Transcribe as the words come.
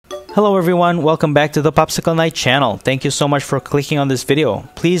Hello everyone, welcome back to the POPSICLE KNIGHT channel. Thank you so much for clicking on this video.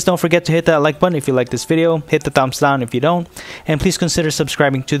 Please don't forget to hit that like button if you like this video, hit the thumbs down if you don't, and please consider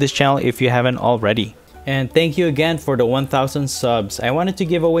subscribing to this channel if you haven't already. And thank you again for the 1000 subs. I wanted to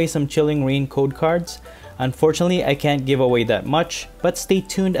give away some Chilling Reign code cards. Unfortunately, I can't give away that much, but stay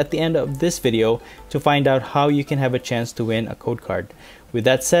tuned at the end of this video to find out how you can have a chance to win a code card. With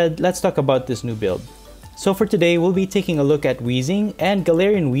that said, let's talk about this new build. So for today, we'll be taking a look at Weezing and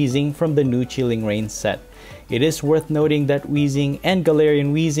Galarian Weezing from the new Chilling Reign set. It is worth noting that Weezing and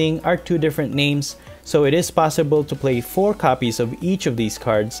Galarian Weezing are two different names, so it is possible to play 4 copies of each of these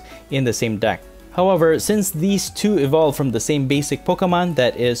cards in the same deck. However, since these two evolve from the same basic Pokemon,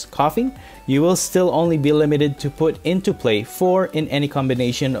 that is Koffing, you will still only be limited to put into play 4 in any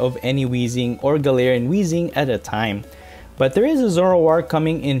combination of any Weezing or Galarian Weezing at a time. But there is a Zoroark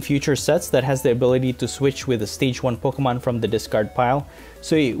coming in future sets that has the ability to switch with a stage 1 Pokemon from the discard pile,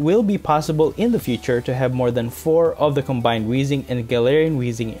 so it will be possible in the future to have more than 4 of the combined Weezing and Galarian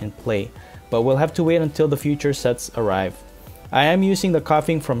Weezing in play, but we'll have to wait until the future sets arrive. I am using the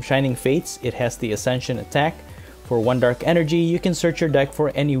Koffing from Shining Fates. It has the Ascension attack. For 1 Dark Energy, you can search your deck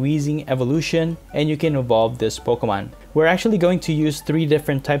for any Weezing evolution and you can evolve this Pokemon. We're actually going to use 3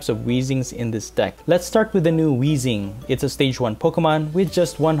 different types of Weezings in this deck. Let's start with the new Weezing. It's a stage 1 Pokemon with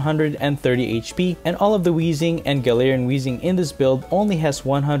just 130 HP, and all of the Weezing and Galarian Weezing in this build only has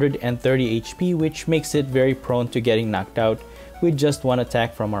 130 HP, which makes it very prone to getting knocked out with just 1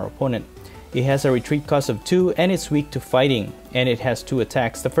 attack from our opponent. It has a retreat cost of 2 and it's weak to fighting, and it has 2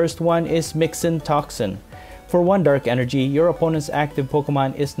 attacks. The first one is Mixin Toxin. For 1 Dark Energy, your opponent's active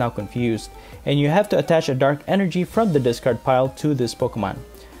Pokemon is now confused, and you have to attach a Dark Energy from the discard pile to this Pokemon.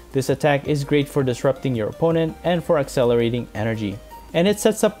 This attack is great for disrupting your opponent and for accelerating energy, and it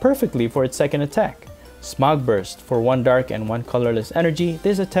sets up perfectly for its second attack. Smog Burst. For 1 Dark and 1 Colorless Energy,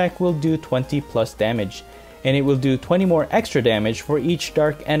 this attack will do 20 plus damage, and it will do 20 more extra damage for each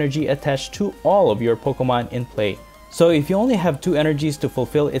Dark Energy attached to all of your Pokemon in play. So if you only have 2 energies to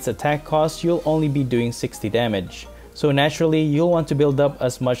fulfill its attack cost, you'll only be doing 60 damage. So naturally, you'll want to build up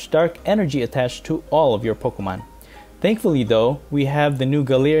as much Dark Energy attached to all of your Pokemon. Thankfully though, we have the new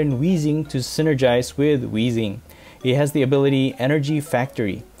Galarian Weezing to synergize with Weezing. It has the ability Energy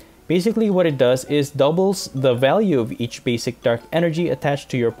Factory. Basically what it does is doubles the value of each basic Dark Energy attached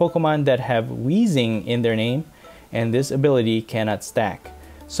to your Pokemon that have Weezing in their name, and this ability cannot stack.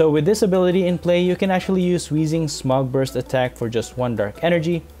 So with this ability in play, you can actually use Weezing's Smog Burst attack for just 1 Dark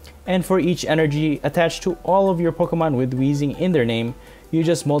Energy, and for each energy attached to all of your Pokemon with Weezing in their name, you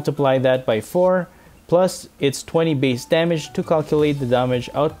just multiply that by 4 plus its 20 base damage to calculate the damage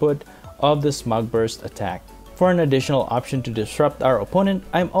output of the Smog Burst attack. For an additional option to disrupt our opponent,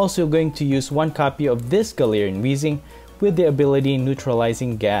 I'm also going to use 1 copy of this Galarian Weezing with the ability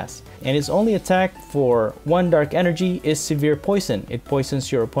Neutralizing Gas, and its only attack for 1 Dark Energy is Severe Poison. It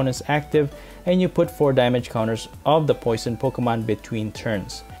poisons your opponent's active, and you put 4 damage counters of the poison Pokemon between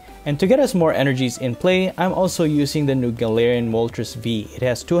turns. And to get us more energies in play, I'm also using the new Galarian Moltres V. It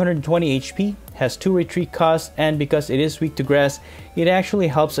has 220 HP, has 2 retreat costs, and because it is weak to grass, it actually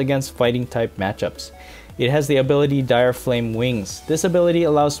helps against fighting type matchups. It has the ability Dire Flame Wings. This ability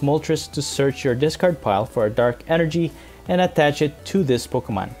allows Moltres to search your discard pile for a Dark Energy and attach it to this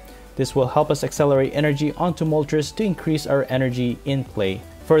Pokemon. This will help us accelerate energy onto Moltres to increase our energy in play,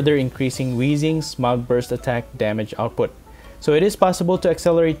 further increasing Weezing's Smog Burst attack damage output. So it is possible to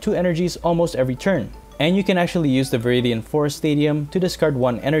accelerate 2 energies almost every turn. And you can actually use the Viridian Forest Stadium to discard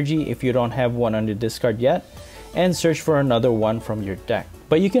 1 energy if you don't have 1 on the discard yet, and search for another 1 from your deck.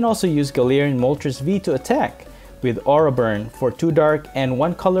 But you can also use Galarian Moltres V to attack. With Aura Burn, for 2 Dark and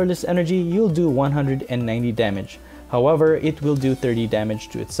 1 Colorless Energy, you'll do 190 damage. However, it will do 30 damage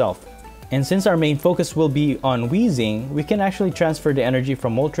to itself. And since our main focus will be on Weezing, we can actually transfer the energy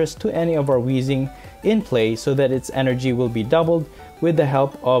from Moltres to any of our Weezing in play so that its energy will be doubled with the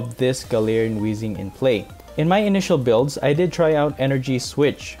help of this Galarian Weezing in play. In my initial builds, I did try out Energy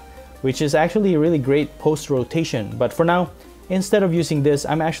Switch, which is actually really great post-rotation, but for now, instead of using this,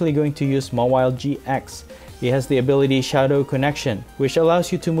 I'm actually going to use Mawile GX. It has the ability Shadow Connection, which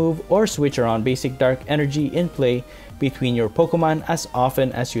allows you to move or switch around basic Dark Energy in play between your Pokemon as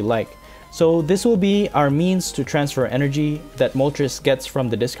often as you like. So this will be our means to transfer energy that Moltres gets from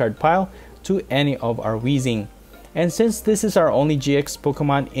the discard pile to any of our Weezing. And since this is our only GX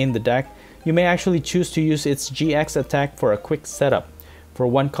Pokemon in the deck, you may actually choose to use its GX attack for a quick setup. For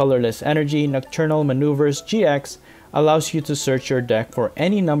 1 Colorless Energy, Nocturnal Maneuvers GX allows you to search your deck for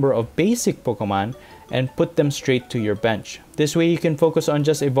any number of basic Pokemon and put them straight to your bench. This way you can focus on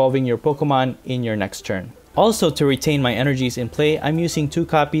just evolving your Pokemon in your next turn. Also, to retain my energies in play, I'm using 2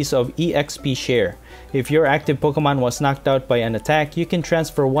 copies of EXP Share. If your active Pokemon was knocked out by an attack, you can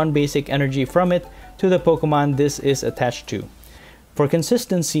transfer 1 basic energy from it to the Pokemon this is attached to. For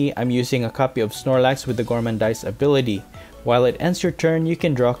consistency, I'm using a copy of Snorlax with the Gourmandize ability. While it ends your turn, you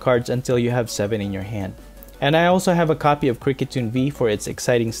can draw cards until you have 7 in your hand. And I also have a copy of Kricketune V for its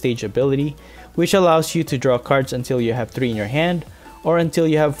Exciting Stage ability, which allows you to draw cards until you have 3 in your hand, or until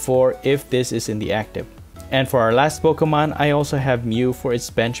you have 4 if this is in the active. And for our last Pokemon, I also have Mew for its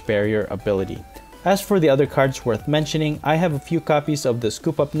Bench Barrier ability. As for the other cards worth mentioning, I have a few copies of the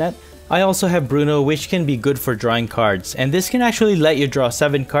Scoop Up Net. I also have Bruno, which can be good for drawing cards, and this can actually let you draw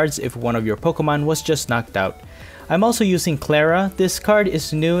 7 cards if one of your Pokemon was just knocked out. I'm also using Clara. This card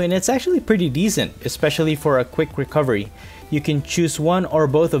is new and it's actually pretty decent, especially for a quick recovery. You can choose one or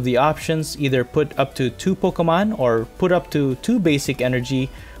both of the options, either put up to 2 Pokemon or put up to 2 basic energy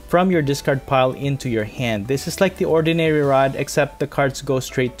from your discard pile into your hand. This is like the ordinary rod, except the cards go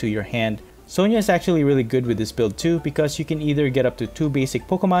straight to your hand. Sonia is actually really good with this build too, because you can either get up to 2 basic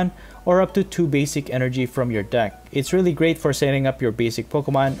Pokemon or up to 2 basic energy from your deck. It's really great for setting up your basic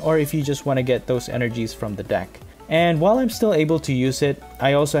Pokemon, or if you just want to get those energies from the deck. And while I'm still able to use it,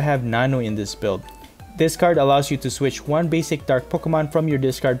 I also have Nano in this build. This card allows you to switch 1 basic dark Pokemon from your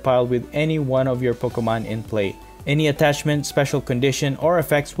discard pile with any one of your Pokemon in play. Any attachment, special condition, or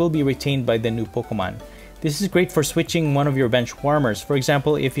effects will be retained by the new Pokemon. This is great for switching one of your bench warmers. For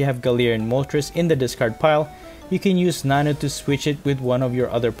example, if you have Galarian Moltres in the discard pile, you can use Nano to switch it with one of your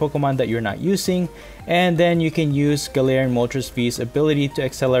other Pokemon that you're not using, and then you can use Galarian Moltres V's ability to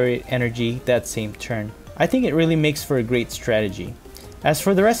accelerate energy that same turn. I think it really makes for a great strategy. As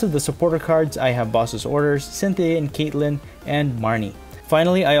for the rest of the supporter cards, I have Boss's Orders, Cynthia and Caitlyn, and Marnie.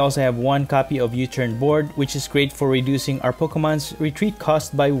 Finally, I also have 1 copy of U-Turn Board, which is great for reducing our Pokemon's retreat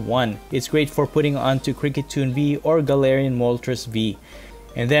cost by 1. It's great for putting onto Kricketune V or Galarian Moltres V.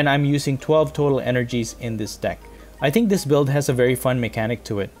 And then I'm using 12 total energies in this deck. I think this build has a very fun mechanic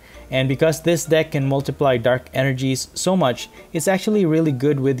to it. And because this deck can multiply dark energies so much, it's actually really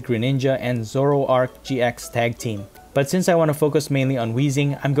good with Greninja and Zoroark GX tag team. But since I want to focus mainly on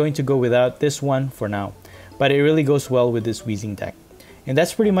Weezing, I'm going to go without this one for now. But it really goes well with this Weezing deck. And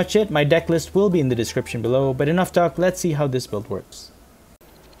that's pretty much it. My deck list will be in the description below, but enough talk, let's see how this build works.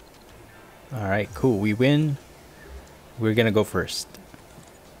 Alright, cool, we win. We're gonna go first.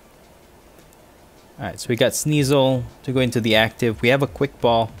 Alright, so we got Sneasel to go into the active. We have a Quick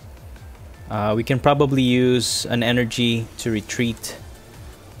Ball. We can probably use an energy to retreat.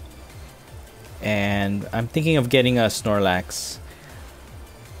 And I'm thinking of getting a Snorlax.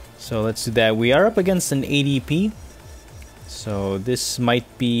 So let's do that. We are up against an ADP. So this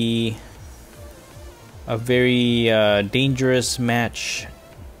might be a very dangerous match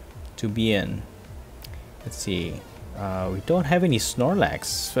to be in. Let's see. We don't have any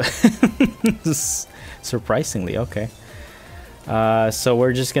Snorlax. Surprisingly, okay. So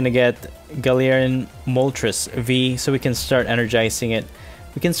we're just gonna get Galarian Moltres V so we can start energizing it.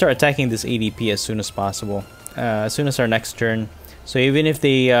 We can start attacking this ADP as soon as possible. As soon as our next turn. So even if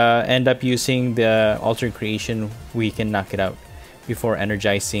they end up using the Altered Creation, we can knock it out before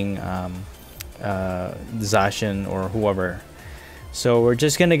energizing Zacian or whoever. So we're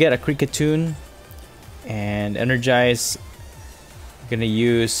just gonna get a Kricketune and energize. Gonna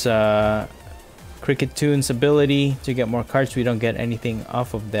use Kricketune's ability to get more cards. We don't get anything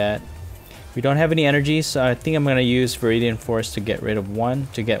off of that. We don't have any energy, so I think I'm gonna use Viridian Force to get rid of 1,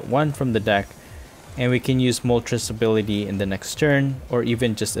 to get 1 from the deck. And we can use Moltres ability in the next turn, or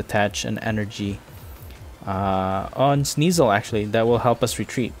even just attach an energy on Sneasel. Actually, that will help us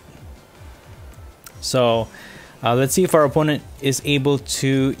retreat. So let's see if our opponent is able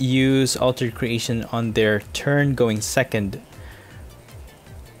to use Altered Creation on their turn going second.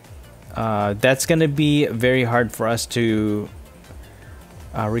 That's gonna be very hard for us to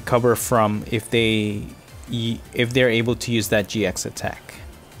recover from if they're able to use that GX attack.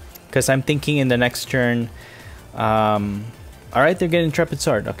 Because I'm thinking in the next turn, alright, they're getting Intrepid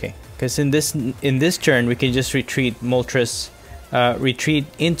Sword, okay. Because in this turn, we can just retreat Moltres, retreat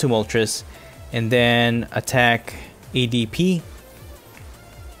into Moltres, and then attack ADP.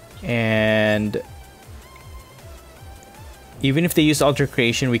 And even if they use Altered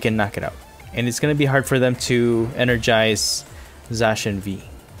Creation, we can knock it out. And it's going to be hard for them to energize Zacian V.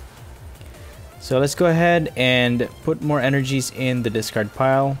 So let's go ahead and put more energies in the discard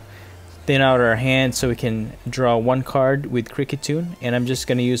pile. Thin out our hand so we can draw 1 card with Kricketune. And I'm just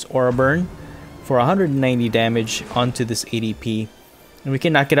going to use Aura Burn for 190 damage onto this ADP. And we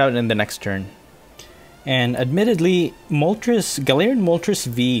can knock it out in the next turn. And admittedly, Galarian Moltres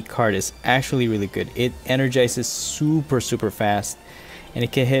V card is actually really good. It energizes super fast, and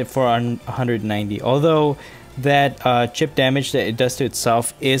it can hit for 190. Although that chip damage that it does to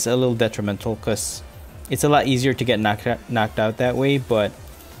itself is a little detrimental because it's a lot easier to get knocked out that way. But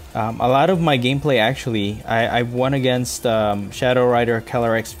a lot of my gameplay actually, I've won against Shadow Rider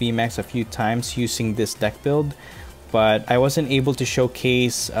Calyrex VMAX a few times using this deck build. But I wasn't able to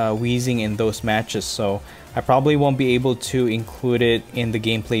showcase Weezing in those matches, so I probably won't be able to include it in the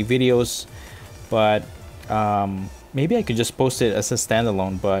gameplay videos. But maybe I could just post it as a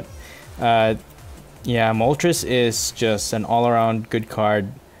standalone. But yeah, Moltres is just an all-around good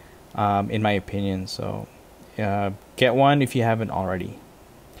card, in my opinion. So get one if you haven't already.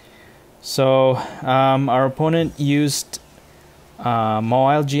 So our opponent used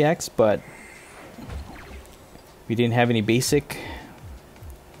Mawile GX, but we didn't have any basic.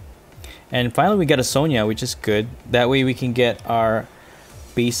 And finally we got a Sonia, which is good. That way we can get our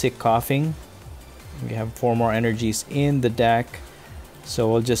basic Koffing. We have 4 more energies in the deck.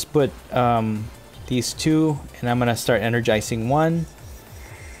 So we'll just put these 2, and I'm gonna start energizing 1.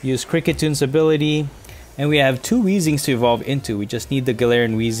 Use Crickettoon's ability, and we have 2 Weezings to evolve into. We just need the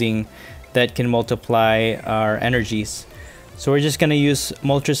Galarian Weezing that can multiply our energies. So we're just gonna use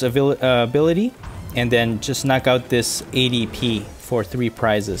Moltres ability, and then just knock out this ADP for 3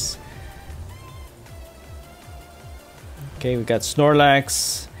 prizes. Okay, we got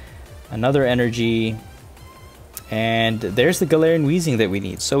Snorlax, another energy, and there's the Galarian Weezing that we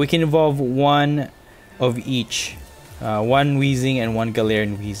need. So we can evolve 1 of each, 1 Weezing and 1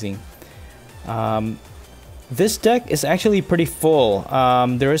 Galarian Weezing. This deck is actually pretty full.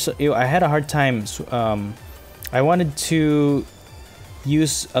 I had a hard time. I wanted to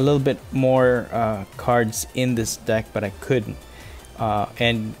use a little bit more cards in this deck, but I couldn't,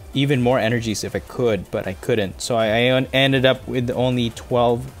 and even more energies if I could, but I couldn't. So I ended up with only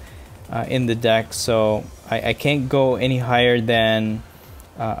 12 in the deck, so I can't go any higher than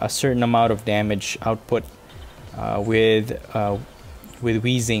a certain amount of damage output with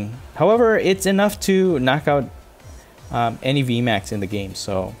Weezing. However, it's enough to knock out any VMAX in the game,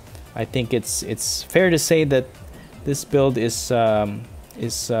 so I think it's fair to say that this build is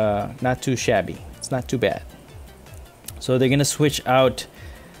not too shabby. It's not too bad. So they're gonna switch out.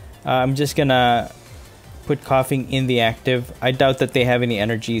 I'm just gonna put Koffing in the active. I doubt that they have any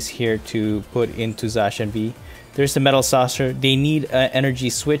energies here to put into Zacian V. There's the Metal Saucer. They need an energy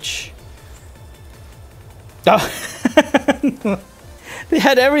switch. Oh. They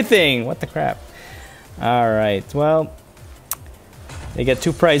had everything. What the crap. Alright, well, they get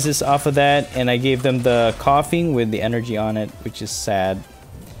 2 prizes off of that, and I gave them the Koffing with the energy on it, which is sad.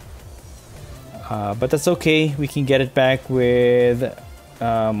 But that's okay. We can get it back with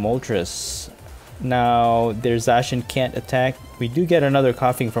Moltres. Now, their Zacian can't attack. We do get another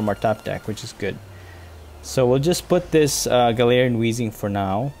Koffing from our top deck, which is good. So we'll just put this Galarian Weezing for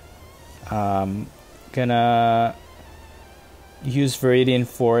now. Gonna use Viridian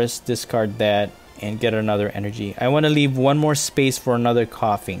Forest, discard that, and get another energy. I want to leave 1 more space for another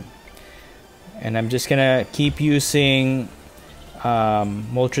Koffing. And I'm just gonna keep using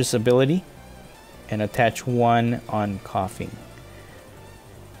Moltres ability and attach 1 on Koffing.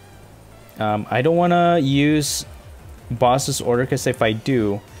 I don't want to use Boss's Order, because if I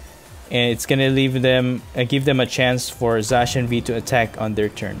do, it's gonna leave them, give them a chance for Zacian V to attack on their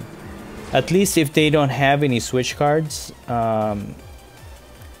turn. At least if they don't have any switch cards,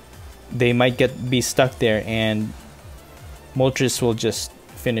 they might be stuck there, and Moltres will just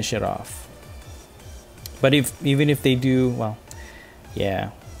finish it off. But even if they do, well,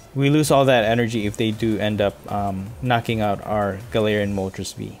 yeah, we lose all that energy if they do end up knocking out our Galarian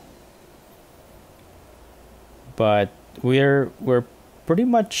Moltres V. But we're pretty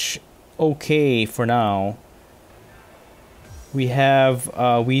much okay for now. We have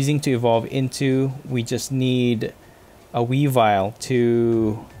Weezing to evolve into. We just need a Weavile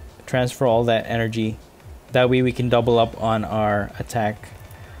to transfer all that energy. That way we can double up on our attack,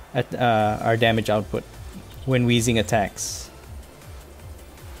 our damage output when Weezing attacks.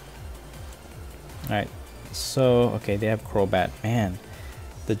 Alright, so okay, they have Crobat. Man,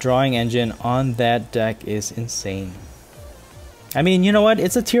 the drawing engine on that deck is insane. I mean, you know what?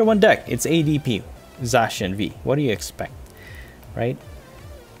 It's a tier 1 deck. It's ADP Zacian V. What do you expect? Right?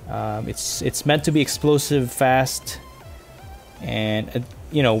 It's meant to be explosive, fast, and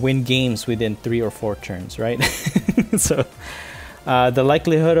you know, win games within 3 or 4 turns, right? So the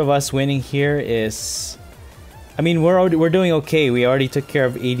likelihood of us winning here is, I mean, we're doing okay. We already took care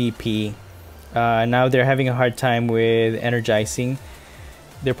of ADP. Now they're having a hard time with energizing.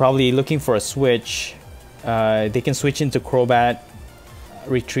 They're probably looking for a switch. they can switch into Crobat,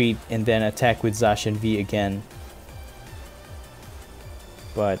 retreat, and then attack with Zacian V again.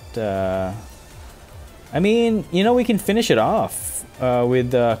 But I mean, you know, we can finish it off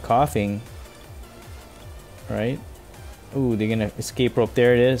with Koffing, right? Ooh, they're gonna escape rope.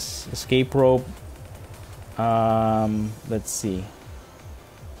 There it is, escape rope. Let's see.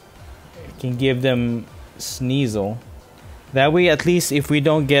 Can give them Sneasel. That way, at least if we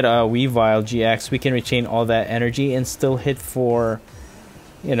don't get a Weavile GX, we can retain all that energy and still hit for,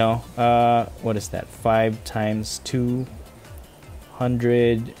 you know, what is that? 5 times 2,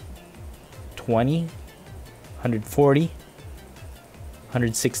 120, 140,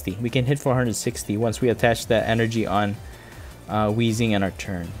 160. We can hit for 160 once we attach that energy on Weezing in our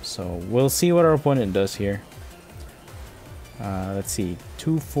turn. So we'll see what our opponent does here. Let's see.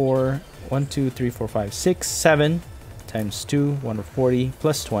 2, 4, 1, 2, 3, 4, 5, 6, 7 times 2, 140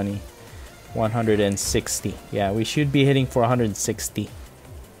 plus 20, 160. Yeah, we should be hitting for 160.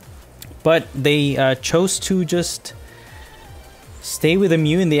 But they chose to just stay with a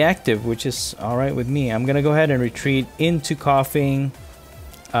Mew in the active, which is alright with me. I'm gonna go ahead and retreat into Koffing.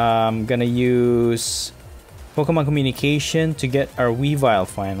 I'm gonna use Pokemon Communication to get our Weavile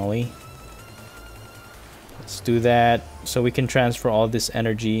finally. Let's do that so we can transfer all this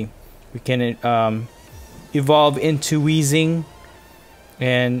energy. We can evolve into Weezing,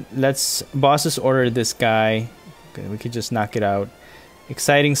 and let's bosses order this guy. Okay, we could just knock it out.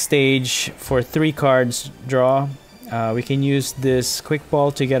 Exciting stage for 3 cards draw. We can use this Quick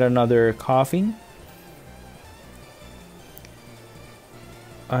Ball to get another Koffing.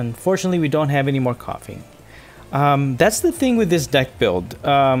 Unfortunately, we don't have any more Koffing. That's the thing with this deck build.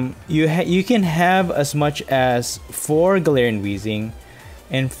 You can have as much as 4 Galarian Weezing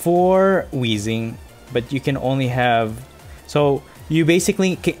and 4 Weezing, but you can only have... So you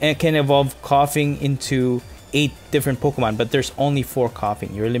basically can evolve Koffing into 8 different Pokemon, but there's only 4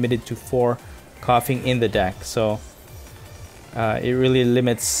 Koffing. You're limited to 4 Koffing in the deck, so it really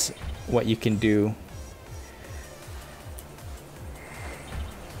limits what you can do.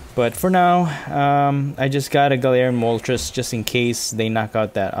 But for now, I just got a Galarian Moltres just in case they knock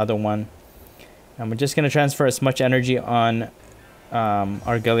out that other one. I'm just going to transfer as much energy on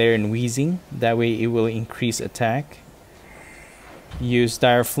our Galarian Weezing. That way it will increase attack. Use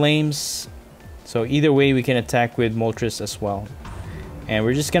Dire Flames. So either way we can attack with Moltres as well. And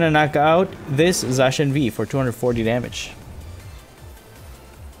we're just going to knock out this Zacian V for 240 damage.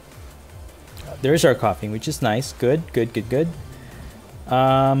 There's our Koffing, which is nice. Good, good, good, good.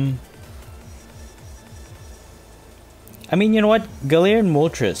 I mean, you know what? Galarian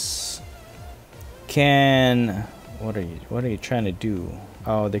Moltres can... What are you trying to do?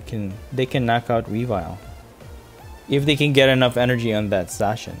 Oh, they can knock out Weavile if they can get enough energy on that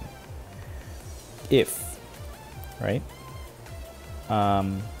Zacian. If, right?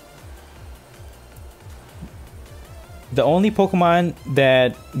 The only Pokemon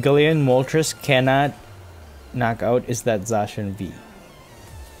that Galarian Moltres cannot knock out is that Zacian V.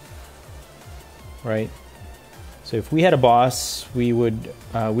 Right? So if we had a boss, we would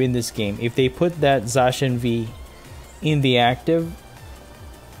win this game. If they put that Zacian V in the active...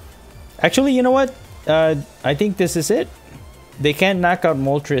 Actually, you know what? I think this is it. They can't knock out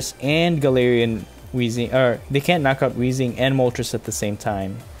Moltres and Galarian Weezing, or they can't knock out Weezing and Moltres at the same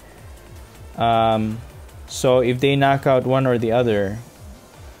time. So if they knock out one or the other,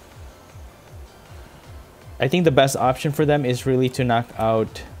 I think the best option for them is really to knock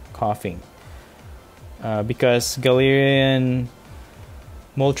out Koffing. Because Galarian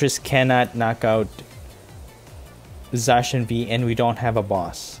Moltres cannot knock out Zacian V, and we don't have a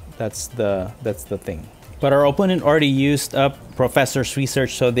boss. That's the thing. But our opponent already used up Professor's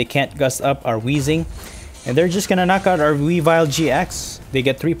Research, so they can't gust up our Weezing. And they're just gonna knock out our Weavile GX. They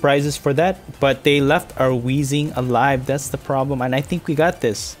get 3 prizes for that, but they left our Weezing alive. That's the problem, and I think we got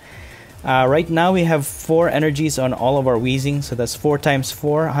this. Right now we have 4 energies on all of our Weezing, so that's 4 times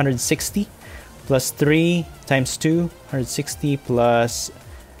 4, 160. Plus 3 times 2, 160 plus...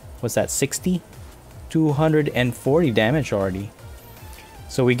 what's that, 60? 240 damage already.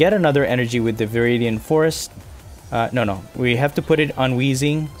 So we get another energy with the Viridian Forest. No, we have to put it on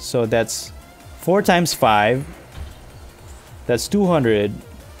Weezing, so that's 4 times 5, that's 200,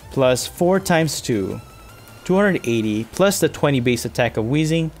 plus 4 times 2, 280, plus the 20 base attack of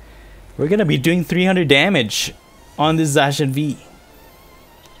Weezing. We're gonna be doing 300 damage on this Zacian V.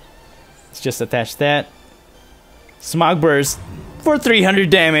 Let's just attach that. Smog Burst for 300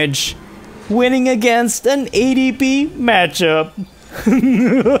 damage, winning against an ADP matchup.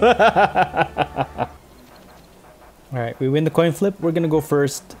 Alright, we win the coin flip. We're gonna go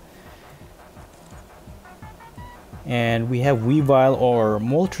first. And we have Weavile or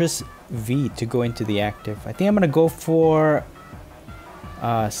Moltres V to go into the active. I think I'm gonna go for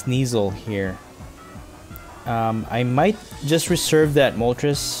Sneasel here. I might just reserve that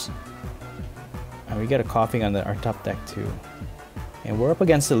Moltres. We got a Koffing on our top deck too. And we're up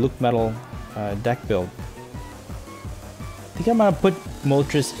against the LucMetal deck build. I think I'm gonna put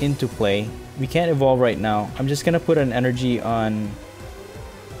Moltres into play. We can't evolve right now. I'm just gonna put an energy on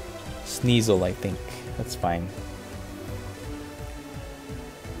Sneasel, I think. That's fine.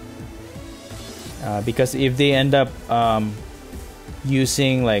 Because if they end up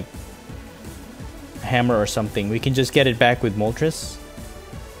using like Hammer or something, we can just get it back with Moltres.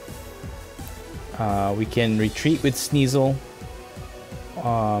 We can retreat with Sneasel.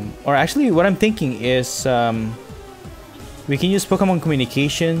 Or actually, what I'm thinking is we can use Pokemon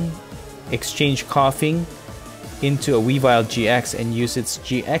Communication, exchange Koffing into a Weavile GX and use its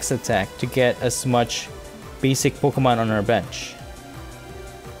GX attack to get as much basic Pokemon on our bench.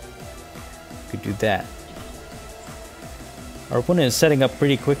 Could do that. Our opponent is setting up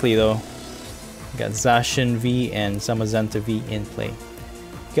pretty quickly though. We got Zacian V and Zamazenta V in play.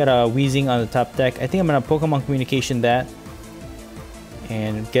 Got a Weezing on the top deck. I think I'm gonna Pokemon Communication that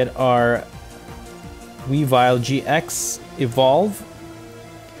and get our Weavile GX evolve.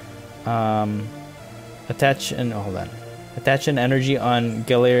 Attach an energy on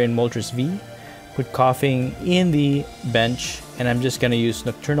Galarian Moltres V. Put Koffing in the bench, and I'm just gonna use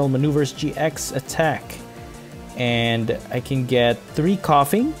Nocturnal Maneuvers GX attack, and I can get 3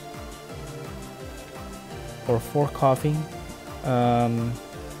 Koffing or 4 Koffing. I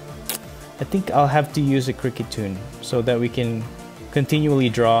think I'll have to use a Cricketune so that we can continually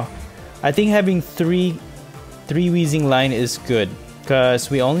draw. I think having three Weezing line is good because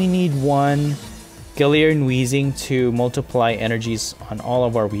we only need 1 Galarian Weezing to multiply energies on all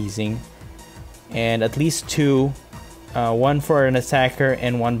of our Weezing, and at least 2, 1 for an attacker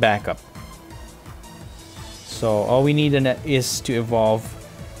and 1 backup. So all we need is to evolve,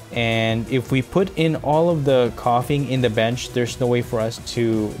 and if we put in all of the Koffing in the bench, there's no way for us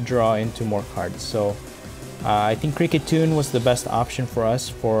to draw into more cards. So I think Cricketune was the best option for us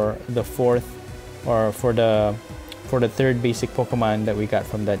for the 4th or for the 3rd basic Pokemon that we got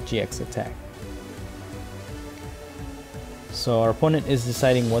from that GX attack. So our opponent is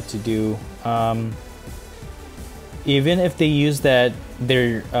deciding what to do. Even if they use their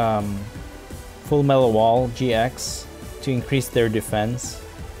Full Metal Wall GX to increase their defense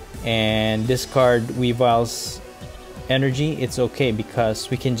and discard Weavile's energy, it's okay because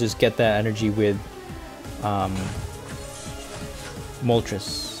we can just get that energy with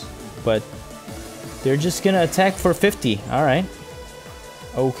Moltres. But they're just gonna attack for 50. Alright.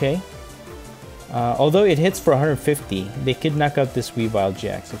 Okay. Although it hits for 150, they could knock out this Weavile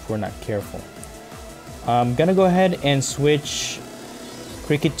GX if we're not careful. I'm gonna go ahead and switch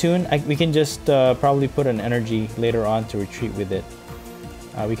Cricketune. We can just probably put an energy later on to retreat with it.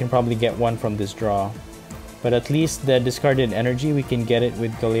 We can probably get 1 from this draw. But at least the discarded energy, we can get it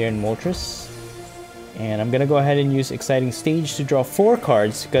with Galarian Moltres. And I'm gonna go ahead and use Exciting Stage to draw 4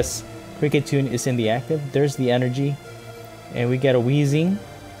 cards because Cricketune is in the active. There's the energy. And we get a Weezing.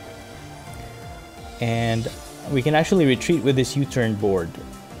 And we can actually retreat with this U-turn board.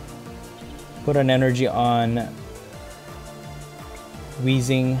 Put an energy on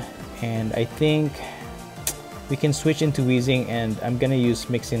Weezing, and I think we can switch into Weezing, and I'm gonna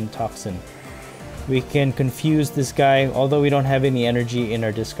use Mixin Toxin. We can confuse this guy, although we don't have any energy in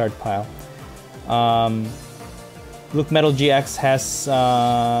our discard pile. LucMetal GX has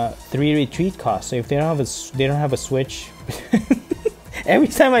 3 retreat costs, so if they don't have a switch, every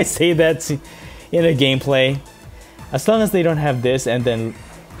time I say that in a gameplay, as long as they don't have this, and then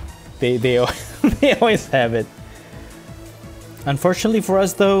they they always have it. Unfortunately for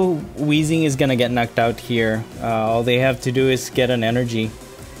us though, Weezing is gonna get knocked out here. All they have to do is get an energy.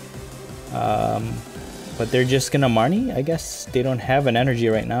 But they're just gonna Marnie? I guess they don't have an energy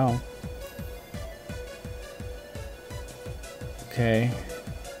right now. Okay.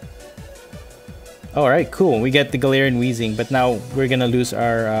 Alright, cool. We get the Galarian Weezing, but now we're gonna lose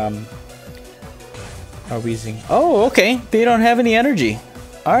our Weezing. Oh, okay. They don't have any energy.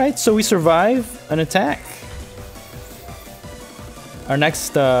 Alright, so we survive an attack. Our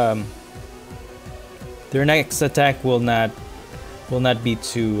next their next attack will not be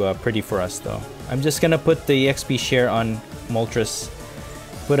too pretty for us though. I'm just gonna put the EXP share on Moltres,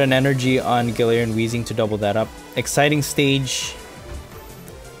 put an energy on Galarian Weezing to double that up. Exciting Stage,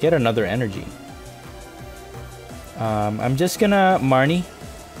 get another energy. I'm just gonna Marnie.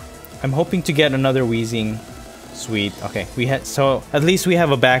 I'm hoping to get another Weezing. Sweet. Okay, so at least we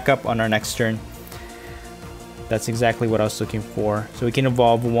have a backup on our next turn. That's exactly what I was looking for. So we can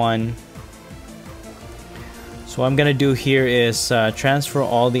evolve one. So what I'm gonna do here is transfer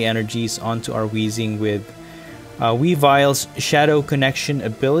all the energies onto our Weezing with Weavile's Shadow Connection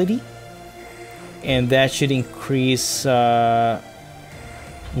ability, and that should increase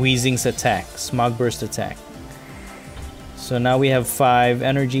Weezing's attack, Smog Burst attack. So now we have 5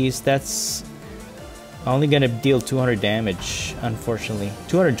 energies. That's only gonna deal 200 damage, unfortunately.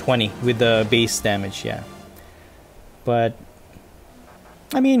 220 with the base damage, yeah. But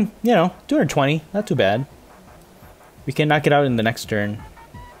I mean, you know, 220, not too bad. We can knock it out in the next turn.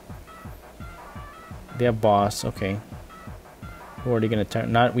 They have boss, okay. Who are they gonna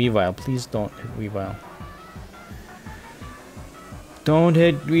turn? Not Weavile. Please don't hit Weavile. Don't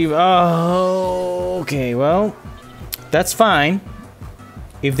hit Weavile. Oh, okay, well, that's fine.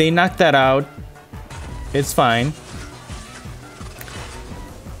 If they knock that out, it's fine.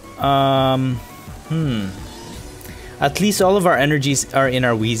 At least all of our energies are in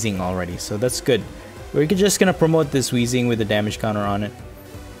our Weezing already, so that's good. We're just gonna promote this Weezing with the damage counter on it,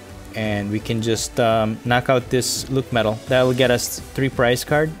 and we can just knock out this LucMetal. That will get us 3 prize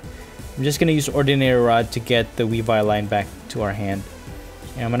card. I'm just gonna use Ordinary Rod to get the Weavile line back to our hand.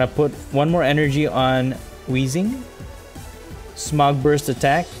 And I'm gonna put 1 more energy on Weezing. Smog Burst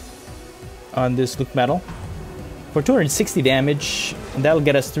attack on this LucMetal for 260 damage, and that'll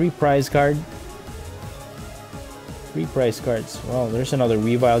get us 3 prize card. 3 prize cards. Well, there's another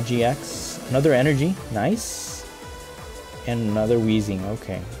Weavile GX. Another energy, nice. And another Weezing,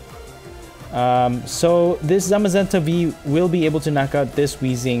 okay. So this Zamazenta V will be able to knock out this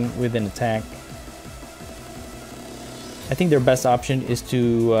Weezing with an attack. I think their best option is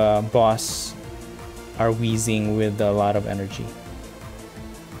to boss our Weezing with a lot of energy.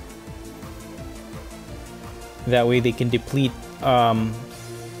 That way they can deplete our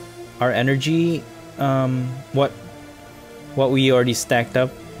energy, what we already stacked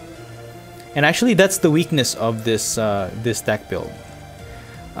up. And actually, that's the weakness of this this deck build.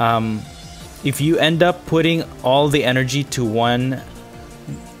 If you end up putting all the energy to one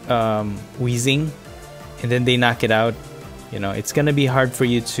Weezing, and then they knock it out, you know, it's gonna be hard for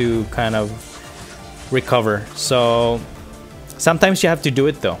you to kind of recover. So sometimes you have to do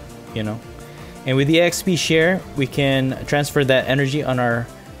it though, you know. And with the XP share, we can transfer that energy on our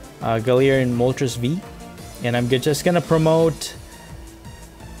Galarian Moltres V. And I'm just gonna promote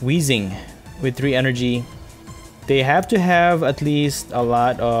Weezing with 3 energy. They have to have at least a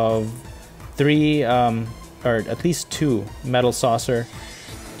lot of 3 or at least 2 Metal Saucer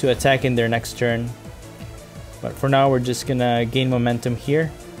to attack in their next turn. But for now, we're just gonna gain momentum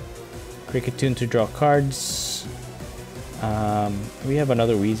here. Cricketune to draw cards. We have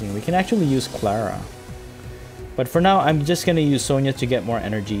another Weezing. We can actually use Clara. But for now, I'm just gonna use Sonia to get more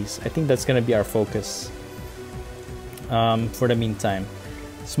energies. I think that's gonna be our focus for the meantime.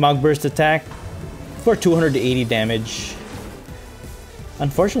 Smog Burst attack for 280 damage.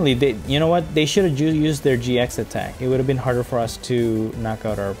 Unfortunately, you know what? They should have used their GX attack. It would have been harder for us to knock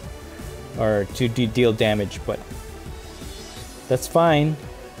out our, or to deal damage, but that's fine.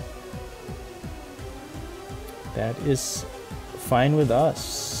 That is fine with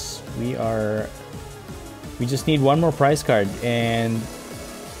us. We just need 1 more prize card, and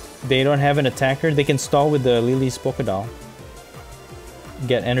they don't have an attacker. They can stall with the Lily's Pokédoll.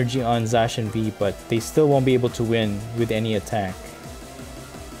 Get energy on Zacian V, but they still won't be able to win with any attack.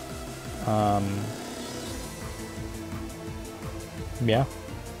 Yeah.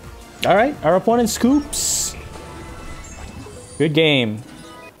 Alright, our opponent scoops. Good game.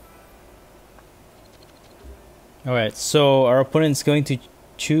 Alright, so our opponent's going to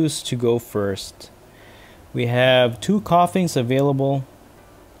choose to go first. We have 2 Koffings available.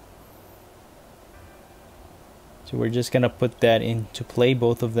 So we're just gonna put that into play,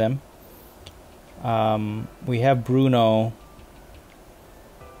 both of them. We have Bruno.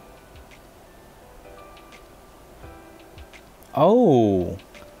 Oh,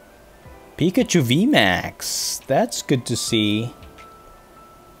 Pikachu VMAX. That's good to see.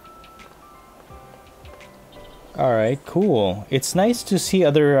 Alright, cool. It's nice to see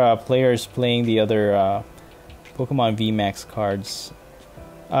other players playing the other Pokemon VMAX cards.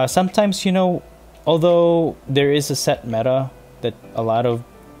 Sometimes, you know, although there is a set meta that a lot of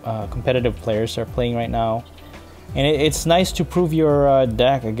competitive players are playing right now, and it's nice to prove your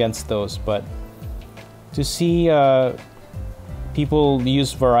deck against those, but to see people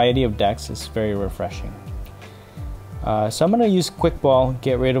use variety of decks is very refreshing. So I'm going to use Quick Ball,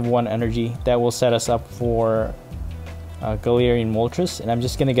 get rid of 1 energy. That will set us up for Galarian Moltres, and I'm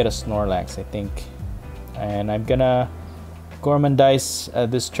just going to get a Snorlax, I think. And I'm going to Gormandize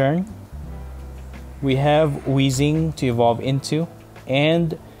this turn. we have Weezing to evolve into,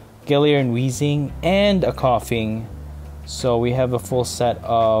 and Galarian Weezing, and a Koffing. So we have a full set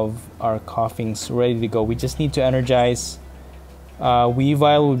of our Koffings ready to go. We just need to energize.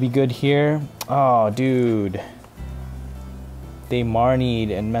 Weavile would be good here. Oh, dude. They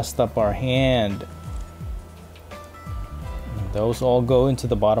Marnied and messed up our hand. Those all go into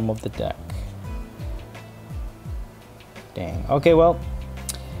the bottom of the deck. Dang. Okay, well,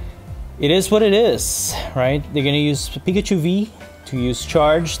 it is what it is, right? They're gonna use Pikachu V to use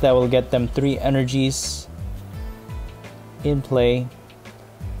Charge. That will get them 3 energies in play.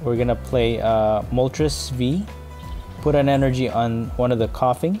 We're gonna play Moltres V. Put an energy on one of the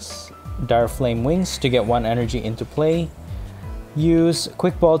Koffings. Dire Flame Wings to get 1 energy into play. Use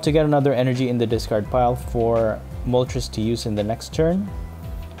Quick Ball to get another energy in the discard pile for Moltres to use in the next turn.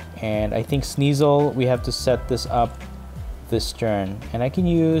 And I think Sneasel, we have to set this up this turn. And I can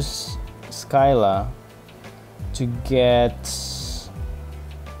use Skyla to get...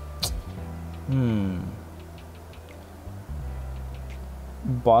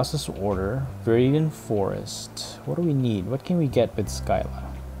 Boss's Order, Viridian Forest. What do we need? What can we get with Skyla?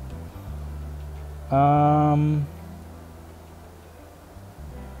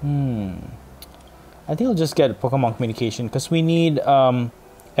 I think I'll just get Pokemon Communication because we need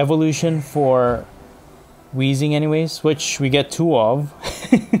evolution for Weezing anyways, which we get 2 of.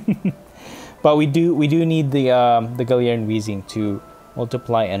 But we do need the Galarian Weezing to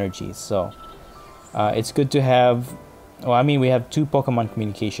multiply energies. So it's good to have. Well, I mean, we have 2 Pokemon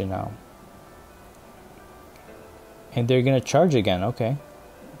Communication now, and they're gonna charge again. Okay.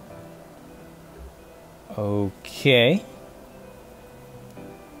 Okay.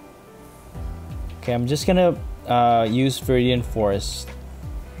 Okay, I'm just gonna use Viridian Forest,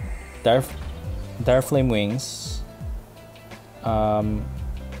 Dire Flame Wings.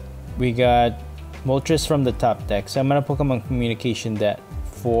 We got Moltres from the top deck, so I'm gonna Pokemon Communication that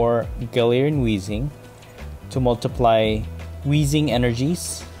for Galarian Weezing to multiply Weezing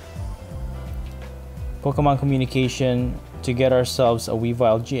energies. Pokemon Communication to get ourselves a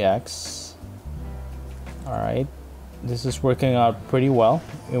Weavile GX. Alright, this is working out pretty well.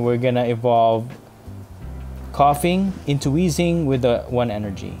 And we're gonna evolve Koffing into Weezing with the 1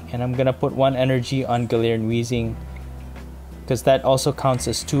 energy. And I'm gonna put 1 energy on Galarian Weezing because that also counts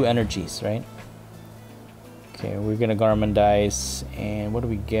as 2 energies, right? Okay, we're gonna Gardevoire, and what do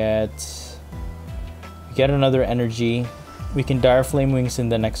we get? We get another energy. We can Dire Flame Wings in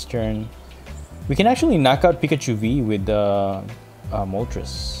the next turn. We can actually knock out Pikachu V with the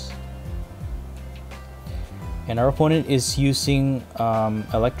Moltres. And our opponent is using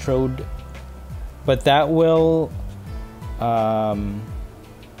Electrode, but that will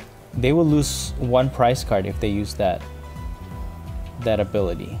they will lose 1 prize card if they use that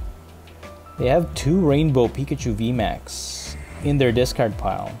ability. They have 2 Rainbow Pikachu VMAX in their discard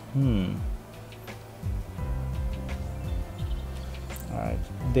pile. Alright,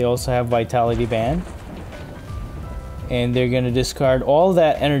 they also have Vitality Band, and they're gonna discard all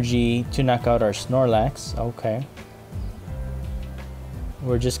that energy to knock out our Snorlax. Okay,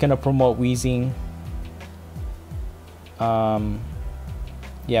 we're just gonna promote Weezing.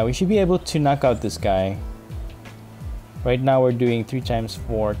 Yeah, we should be able to knock out this guy. Right now we're doing 3 times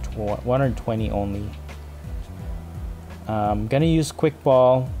 4, 120 only. Gonna use Quick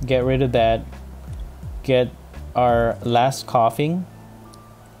Ball, get rid of that, get our last Koffing,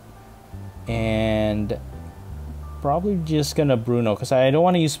 and probably just gonna Bruno because I don't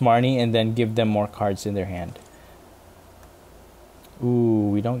want to use Marnie and then give them more cards in their hand. Ooh,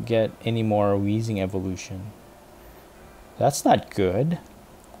 we don't get any more Weezing evolution. That's not good.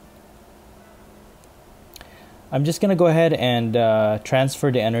 I'm just gonna go ahead and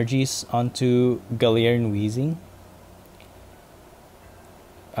transfer the energies onto Galarian Weezing.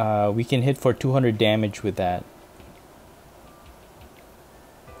 We can hit for 200 damage with that.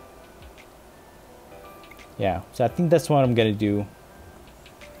 Yeah, so I think that's what I'm gonna do.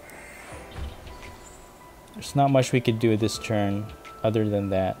 There's not much we could do this turn other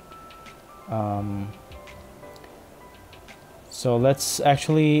than that. So let's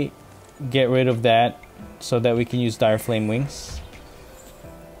actually get rid of that so that we can use Dire Flame Wings.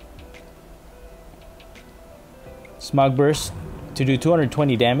 Smog Burst to do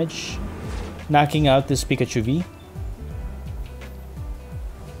 220 damage, knocking out this Pikachu V.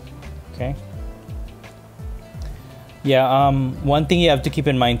 Okay. Yeah, one thing you have to keep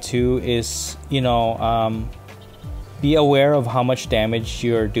in mind too is, you know, be aware of how much damage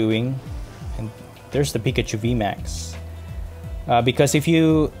you're doing. And there's the Pikachu VMAX. Because if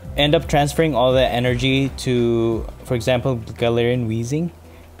you end up transferring all the energy to, for example, Galarian Weezing,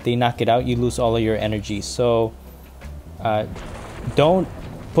 they knock it out, you lose all of your energy. So don't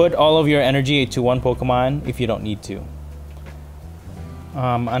put all of your energy to one Pokemon if you don't need to.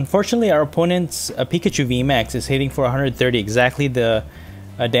 Unfortunately, our opponent's Pikachu VMAX is hitting for 130, exactly the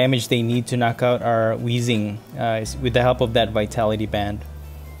damage they need to knock out our Weezing with the help of that Vitality Band.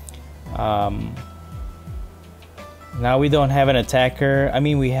 Now we don't have an attacker. I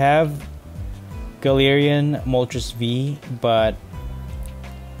mean, we have Galarian Moltres V, but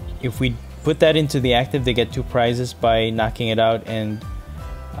if we put that into the active, they get 2 prizes by knocking it out and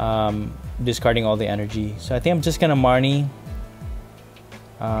discarding all the energy. So I think I'm just gonna Marnie.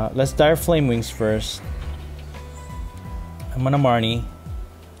 Let's Dire Flame Wings first. I'm gonna Marnie.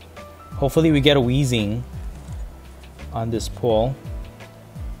 Hopefully we get a Weezing on this pull.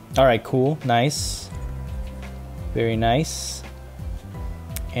 Alright, cool, nice. Very nice.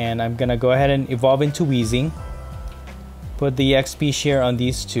 And I'm gonna go ahead and evolve into Weezing. Put the XP share on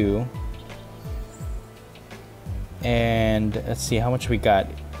these two. And let's see how much we got.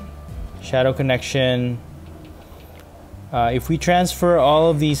 Shadow Connection. If we transfer all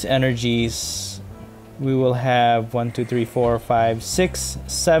of these energies, we will have 1, 2, 3, 4, 5, 6,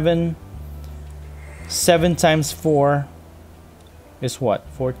 7. 7 times 4 is what?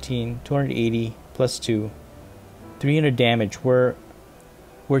 14, 280 plus 2. 300 damage. We're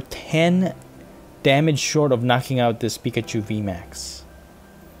 10 damage short of knocking out this Pikachu VMAX.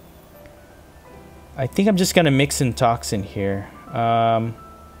 I think I'm just gonna mix in Toxin here.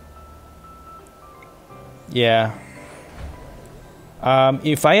 Yeah.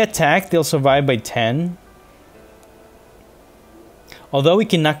 If I attack, they'll survive by 10. Although we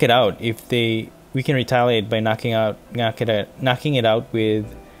can knock it out if we can retaliate by knocking it out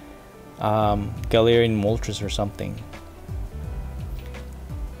with Galarian Moltres or something.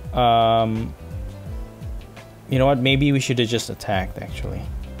 You know what? Maybe we should have just attacked actually.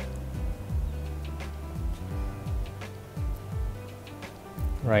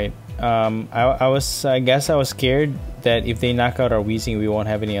 Right. I guess I was scared that if they knock out our Weezing, we won't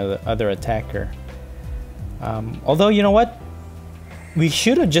have any other attacker. Although, you know what? We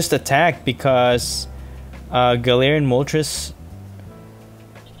should have just attacked because Galarian Moltres,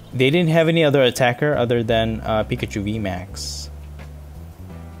 they didn't have any other attacker other than Pikachu VMAX.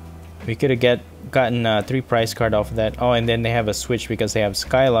 We could have gotten 3 prize card off of that. Oh, and then they have a switch because they have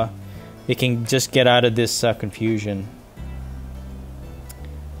Skyla. They can just get out of this confusion.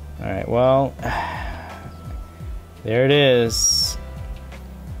 Alright, well, there it is.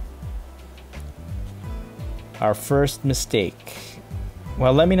 Our first mistake.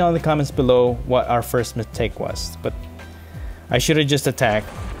 Well, let me know in the comments below what our first mistake was. But I should have just attacked.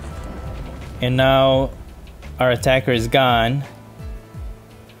 And now our attacker is gone.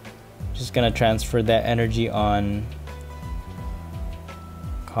 Just gonna transfer that energy on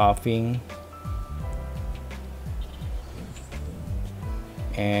Koffing.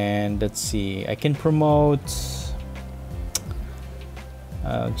 And let's see, I can promote.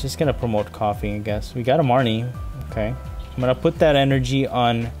 Just gonna promote Koffing, I guess. We got a Marnie. Okay, I'm gonna put that energy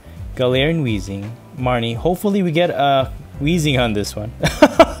on Galarian Weezing. Marnie. Hopefully we get a Weezing on this one.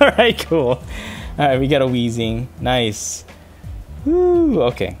 Alright, cool. Alright, we got a Weezing. Nice. Woo,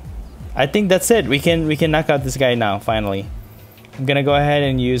 okay. I think that's it. We can knock out this guy now, finally. I'm gonna go ahead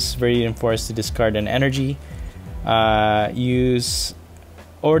and use Viridian Force to discard an energy. Use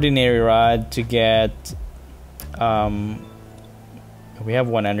Ordinary Rod to get we have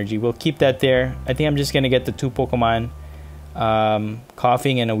 1 energy. We'll keep that there. I think I'm just gonna get the 2 Pokemon,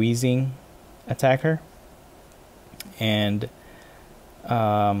 Koffing and a Weezing attacker. And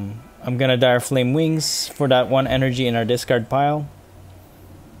I'm gonna Dire Flame Wings for that 1 energy in our discard pile.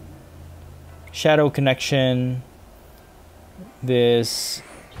 Shadow Connection. This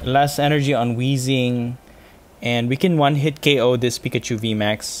last energy on Weezing. And we can 1-hit KO this Pikachu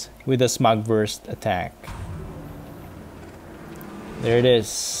VMAX with a Smog Burst attack. There it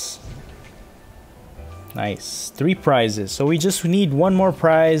is. Nice. 3 prizes. So we just need 1 more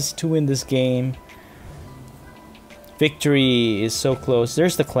prize to win this game. Victory is so close.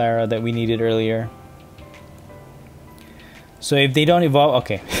 There's the Clara that we needed earlier. So if they don't evolve...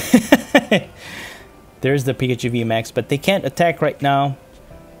 Okay. There's the Pikachu VMAX, but they can't attack right now.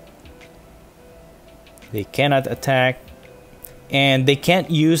 They cannot attack. And they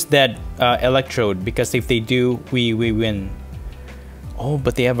can't use that Electrode, because if they do, we win. Oh,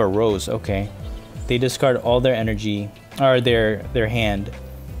 but they have a Rose. Okay. They discard all their energy, or their hand.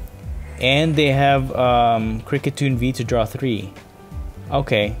 And they have Kricketune V to draw 3.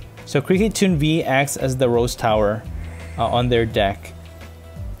 Okay. So Kricketune V acts as the Rose Tower on their deck,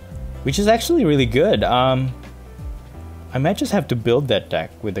 which is actually really good. I might just have to build that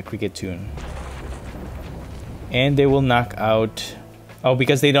deck with the Kricketune. And they will knock out... Oh,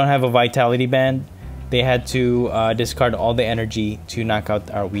 because they don't have a Vitality Band, they had to discard all the energy to knock out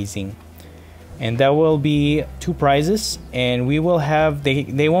our Weezing. And that will be 2 prizes. And we will have...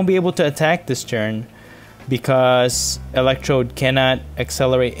 They won't be able to attack this turn because Electrode cannot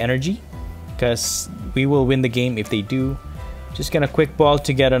accelerate energy. Because we will win the game if they do. Just gonna Quick Ball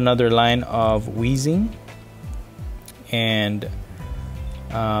to get another line of Weezing. And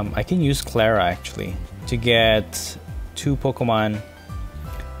I can use Clara actually to get 2 Pokemon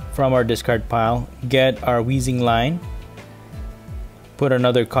from our discard pile. Get our Weezing line. Put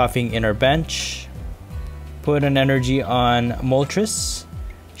another Koffing in our bench. Put an energy on Moltres.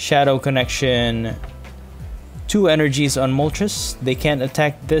 Shadow Connection. 2 energies on Moltres. They can't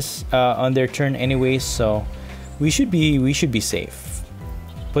attack this on their turn anyways, so we should be safe.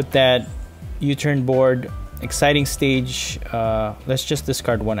 Put that U-turn board. Exciting Stage. Let's just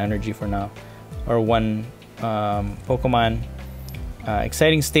discard 1 energy for now, or 1 Pokemon.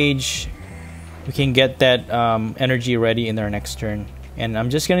 Exciting Stage. We can get that energy ready in our next turn. And I'm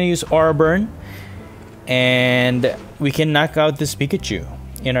just gonna use Aura Burn, and we can knock out this Pikachu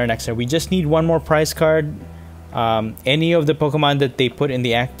in our next turn. We just need 1 more prize card. Any of the Pokemon that they put in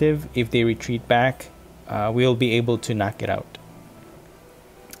the active, if they retreat back, we'll be able to knock it out.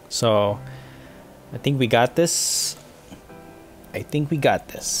 So I think we got this. I think we got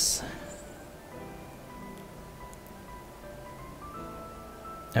this.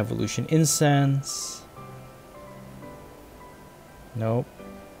 Evolution Incense. Nope.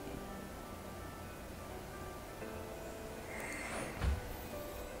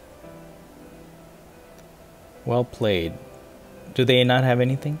 Well played. Do they not have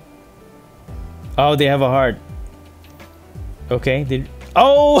anything? Oh, they have a heart. Okay.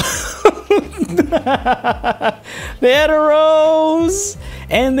 Oh! They had a rose!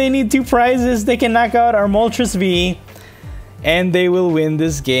 And they need 2 prizes. They can knock out our Moltres V. And they will win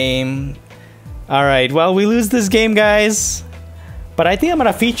this game. Alright, well, we lose this game, guys. But I think I'm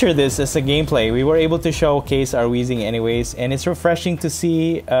gonna feature this as a gameplay. We were able to showcase our Weezing anyways. And it's refreshing to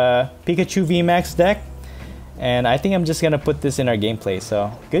see Pikachu VMAX deck. And I think I'm just gonna put this in our gameplay.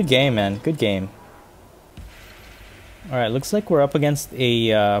 So, good game, man. Good game. Alright, looks like we're up against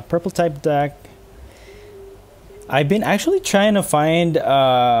a purple type deck. I've been actually trying to find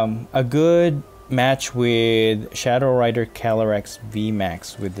a good match with Shadow Rider Calyrex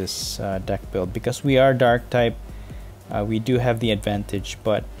VMAX with this deck build. Because we are dark type, we do have the advantage.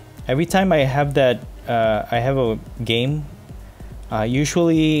 But every time I have that, I have a game,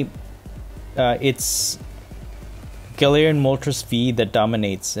 usually it's Galarian Moltres V that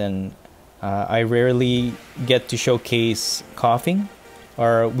dominates, and I rarely get to showcase Koffing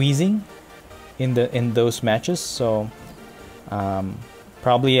or Weezing in those matches. So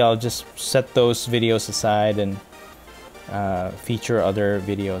probably I'll just set those videos aside and feature other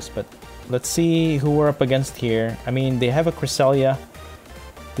videos. But let's see who we're up against here. I mean, they have a Cresselia.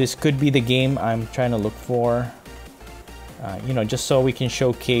 This could be the game I'm trying to look for. You know, just so we can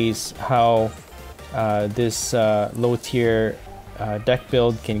showcase how this low tier deck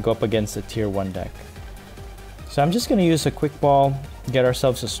build can go up against a tier 1 deck. So I'm just gonna use a Quick Ball, get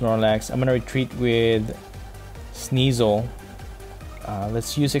ourselves a Snorlax. I'm gonna retreat with Sneasel.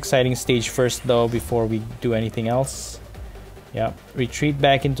 Let's use Exciting Stage first though before we do anything else. Yeah, retreat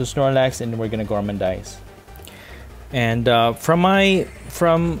back into Snorlax, and we're gonna Gormandize. And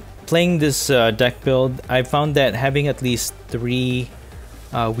from playing this deck build, I found that having at least 3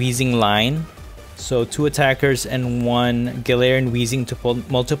 Weezing line, so 2 attackers and 1 Galarian Weezing to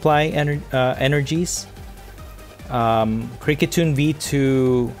multiply energies. Kricketune V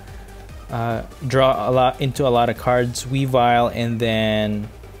to draw into a lot of cards. Weavile, and then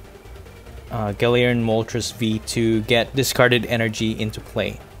Galarian Moltres V to get discarded energy into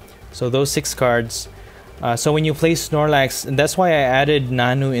play. So those 6 cards. So when you play Snorlax, and that's why I added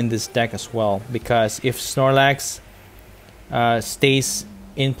Nanu in this deck as well, because if Snorlax stays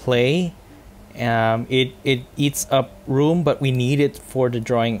in play, it eats up room, but we need it for the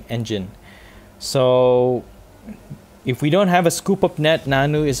drawing engine. So if we don't have a scoop up net,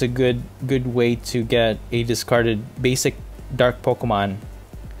 Nanu is a good way to get a discarded basic dark Pokemon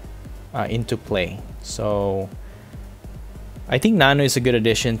into play. So I think Nanu is a good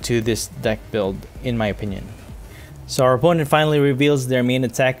addition to this deck build, in my opinion. So our opponent finally reveals their main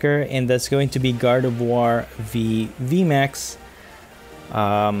attacker, and that's going to be Gardevoire v VMAX.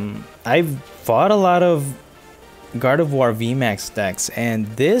 I've fought a lot of Gardevoire VMAX decks, and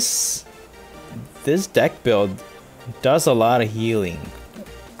this deck build does a lot of healing,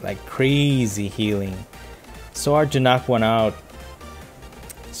 like crazy healing. So hard to knock one out.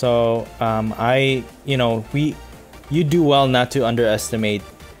 So you do well not to underestimate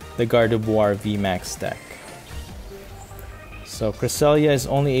the Gardevoire VMAX deck. So Cresselia is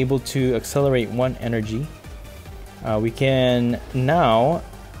only able to accelerate 1 energy. We can now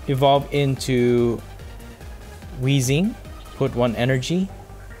evolve into Weezing, put 1 energy.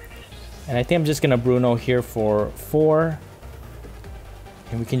 And I think I'm just gonna Bruno here for 4.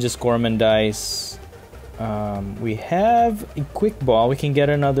 And we can just Gormandize. We have a Quick Ball. We can get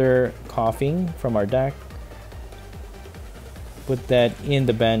another Koffing from our deck. Put that in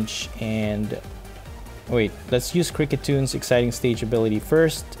the bench and wait, let's use Crickettoon's Exciting Stage ability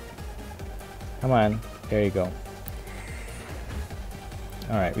first. Come on, there you go.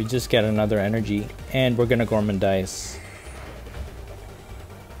 Alright, we just get another energy and we're gonna Gormandize.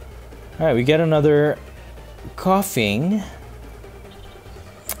 Alright, we get another Koffing.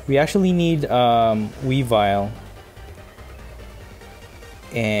 We actually need Weavile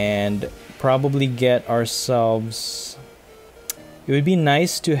and probably get ourselves. It would be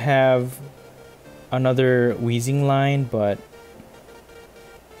nice to have another Weezing line, but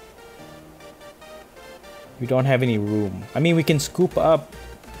we don't have any room. I mean, we can scoop up.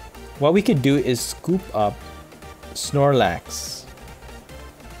 What we could do is scoop up Snorlax.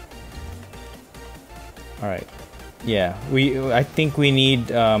 All right. Yeah, I think we need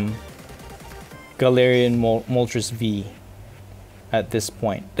Galarian Moltres V at this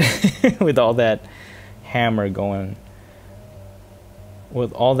point with all that hammer going.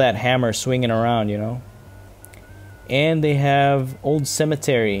 With all that hammer swinging around, you know. And they have Old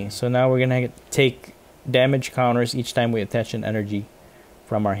Cemetery. So now we're going to take damage counters each time we attach an energy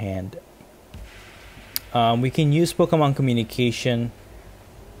from our hand. We can use Pokemon Communication.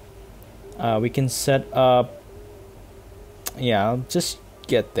 We can set up. Yeah, I'll just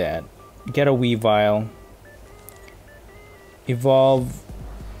get that. Get a Weavile. Evolve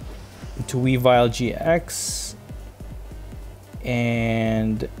to Weavile GX.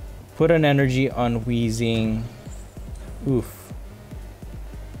 And put an energy on Weezing. Oof.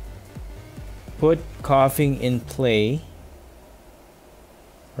 Put Koffing in play.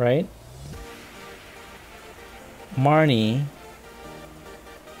 Right? Marnie.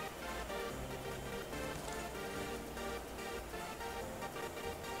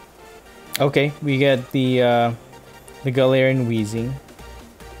 Okay, we get the Galarian Weezing.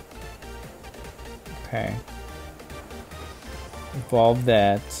 Okay. Evolve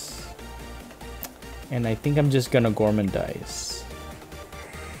that. And I think I'm just gonna Gormandize.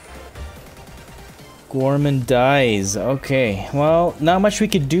 Gormandize. Okay. Well, not much we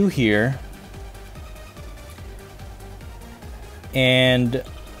could do here. And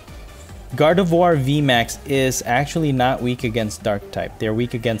Gardevoire VMAX is actually not weak against Dark type. They're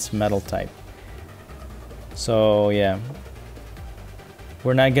weak against Metal type. So yeah,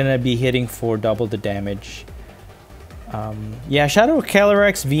 we're not gonna be hitting for double the damage. Yeah, Shadow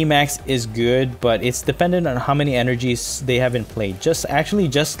Calyrex VMAX is good, but it's dependent on how many energies they have in play. Just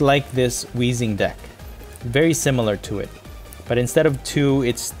like this Weezing deck, very similar to it, but instead of 2,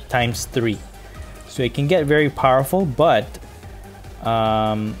 it's ×3. So it can get very powerful, but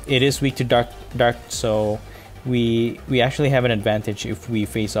it is weak to dark. So we actually have an advantage if we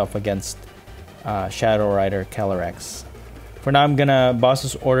face off against Shadow Rider Calyrex. For now, I'm gonna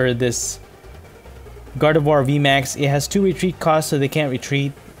Boss's Order this Gardevoire VMAX. It has 2 retreat costs, so they can't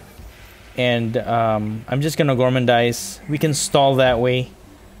retreat. And I'm just gonna Gormandize. We can stall that way.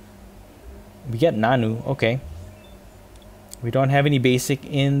 We get Nanu, okay. We don't have any basic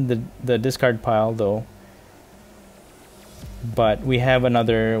in the discard pile though. But we have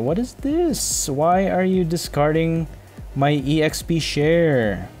another. What is this? Why are you discarding my EXP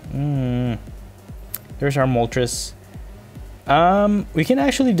share? There's our Moltres. We can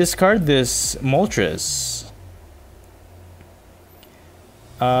actually discard this Moltres.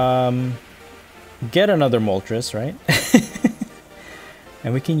 Get another Moltres, right?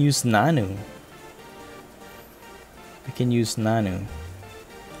 And we can use Nanu. We can use Nanu.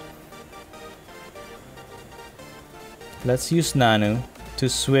 Let's use Nanu to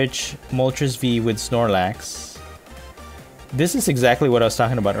switch Moltres V with Snorlax. This is exactly what I was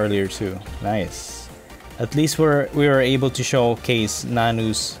talking about earlier too. Nice. At least we were able to showcase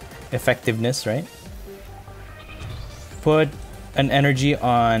Nanu's effectiveness, right? Put an energy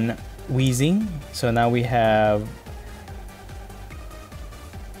on Weezing. So now we have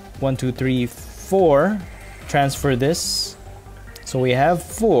 1, 2, 3, 4. Transfer this. So we have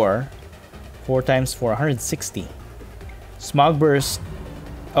 4. 4 times 4, 160. Smog Burst.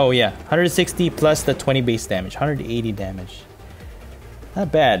 Oh yeah, 160 plus the 20 base damage, 180 damage.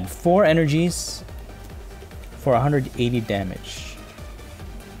 Not bad. 4 energies. for 180 damage.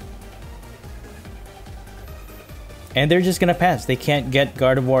 And they're just gonna pass. They can't get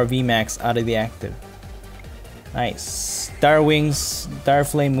Gardevoire VMAX out of the active. Nice. Dire Wings, Dire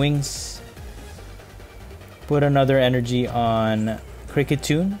Flame Wings. Put another energy on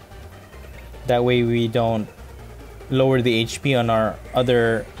Cricketune. That way we don't lower the HP on our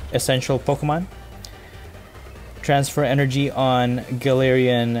other essential Pokemon. Transfer energy on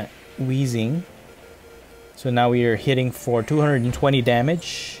Galarian Weezing. So now we are hitting for 220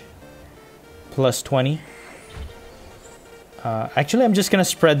 damage. Plus 20. Actually, I'm just gonna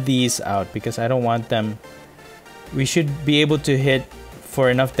spread these out because I don't want them. We should be able to hit for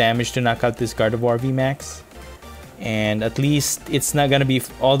enough damage to knock out this Gardevoire VMAX. And at least it's not gonna be,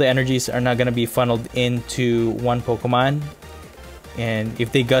 all the energies are not gonna be funneled into one Pokemon. And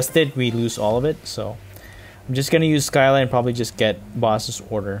if they gust it, we lose all of it. So I'm just gonna use Skyline and probably just get Boss's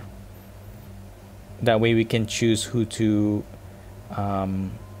Order. That way we can choose who to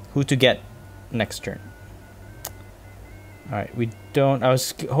get next turn. Alright, we don't, I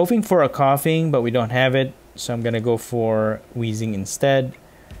was hoping for a Koffing, but we don't have it. So I'm gonna go for Weezing instead.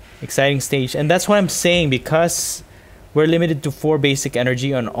 Exciting stage. And that's what I'm saying, because we're limited to 4 basic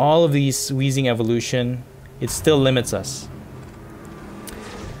energy on all of these Weezing evolution, it still limits us.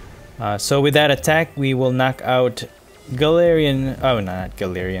 So with that attack, we will knock out Gardevoire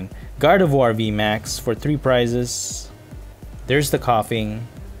VMAX for 3 prizes. There's the Koffing.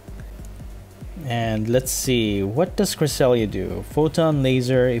 And let's see, what does Cresselia do? Photon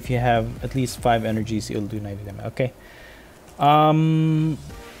Laser, if you have at least 5 energies, it'll do 90 damage. Okay.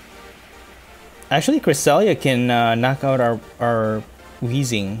 Actually, Cresselia can knock out our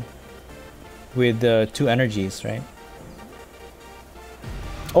Weezing with 2 energies, right?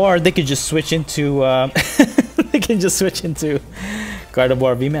 Or they could just switch into they can just switch into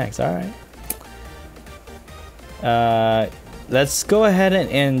Gardevoir VMAX. Alright. Let's go ahead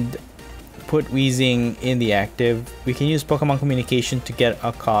and put Weezing in the active. We can use Pokemon Communication to get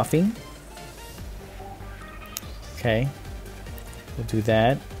a Koffing. Okay. We'll do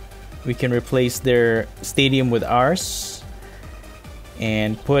that. We can replace their Stadium with ours.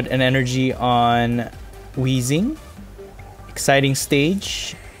 And put an energy on Weezing. Exciting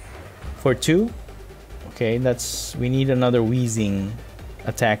stage for 2. Okay, we need another Weezing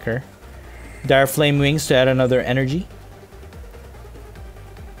attacker. Dire Flame Wings to add another energy.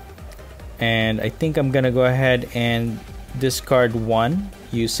 And I think I'm gonna go ahead and discard 1.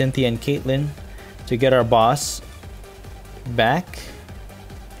 Use Cynthia and Caitlyn to get our boss back.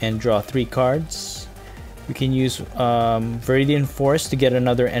 And draw 3 cards. We can use Viridian Force to get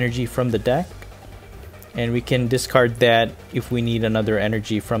another energy from the deck. And we can discard that if we need another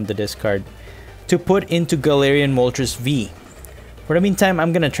energy from the discard to put into Galarian Moltres V. For the meantime,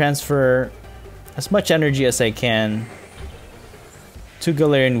 I'm gonna transfer as much energy as I can to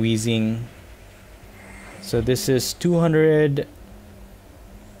Galarian Weezing. So this is 200.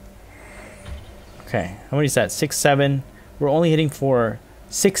 Okay, how many is that? 6, 7. We're only hitting for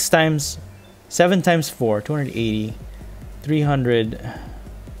 6 times, 7 times 4, 280, 300.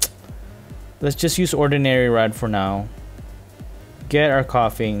 Let's just use Ordinary Rod for now. Get our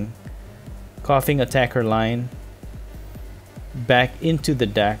Koffing attacker line back into the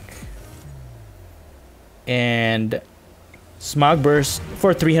deck. And Smog Burst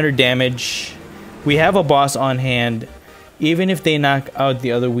for 300 damage. We have a boss on hand. Even if they knock out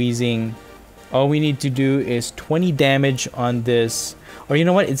the other Weezing, all we need to do is 20 damage on this. Or you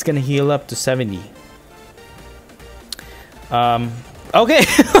know what? It's gonna heal up to 70. Okay.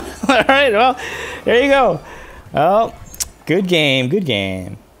 Alright, well, there you go. Well, good game, good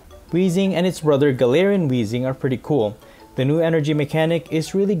game. Weezing and its brother Galarian Weezing are pretty cool. The new energy mechanic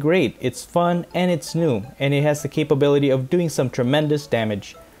is really great. It's fun and it's new, and it has the capability of doing some tremendous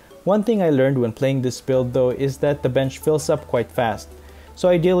damage. One thing I learned when playing this build though is that the bench fills up quite fast. So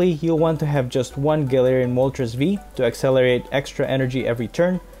ideally, you'll want to have just 1 Galarian Moltres V to accelerate extra energy every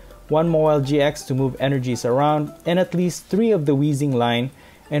turn, 1 Mobile GX to move energies around, and at least 3 of the Weezing line,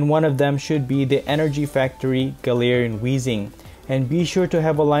 and one of them should be the Energy Factory Galarian Weezing. And be sure to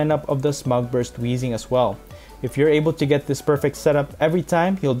have a lineup of the Smog Burst Weezing as well. If you're able to get this perfect setup every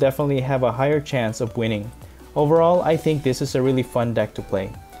time, you'll definitely have a higher chance of winning. Overall, I think this is a really fun deck to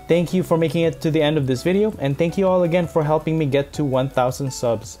play. Thank you for making it to the end of this video, and thank you all again for helping me get to 1,000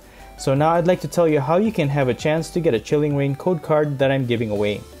 subs. So now I'd like to tell you how you can have a chance to get a Chilling Reign code card that I'm giving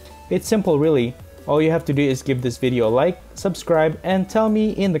away. It's simple really. All you have to do is give this video a like, subscribe, and tell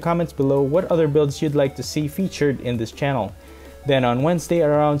me in the comments below what other builds you'd like to see featured in this channel. Then on Wednesday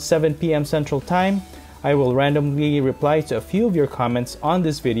around 7 PM Central Time, I will randomly reply to a few of your comments on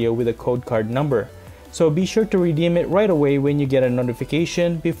this video with a code card number. so be sure to redeem it right away when you get a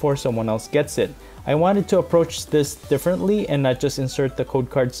notification before someone else gets it. I wanted to approach this differently and not just insert the code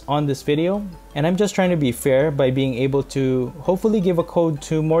cards on this video, and I'm just trying to be fair by being able to hopefully give a code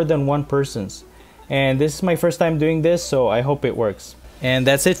to more than one person's. And this is my first time doing this, so I hope it works. And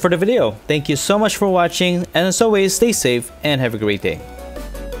that's it for the video. Thank you so much for watching, and as always, stay safe and have a great day.